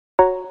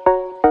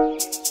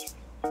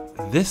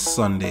this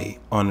Sunday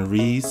on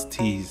Ree's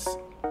Teas.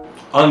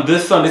 On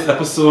this Sunday's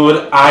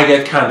episode, I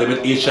get candid with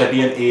HIV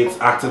and AIDS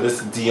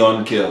activist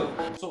Dion Gill.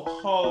 So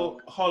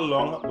how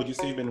long would you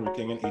say you've been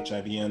working in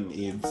HIV and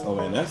AIDS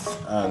awareness,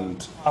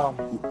 and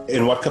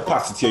in what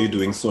capacity are you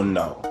doing so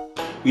now?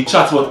 We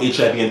chat about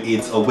HIV and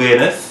AIDS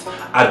awareness,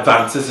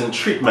 advances in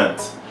treatment.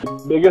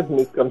 The biggest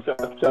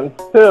misconception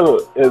still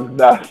is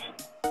that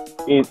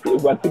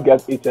once you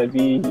get HIV,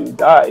 you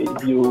die,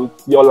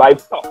 your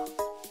life stops.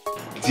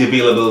 The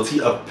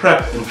availability of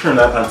PrEP in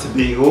Trinidad and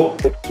Tobago.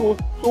 There's two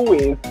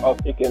ways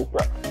of taking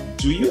PrEP.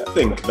 Do you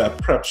think that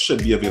PrEP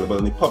should be available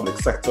in the public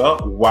sector?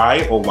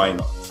 Why or why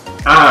not?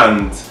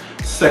 And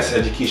sex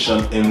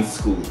education in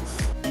schools.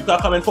 You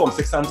can't come in Form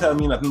 6 and tell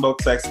me nothing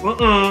about sex.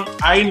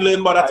 I ain't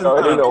learned about that in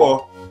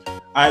Hardcore.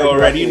 I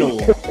already know.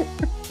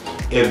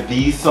 If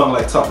these sound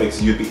like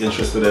topics you'd be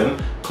interested in,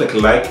 click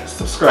like,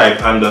 subscribe,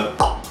 and the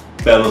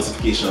bell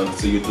notification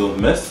so you don't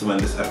miss when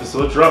this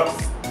episode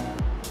drops.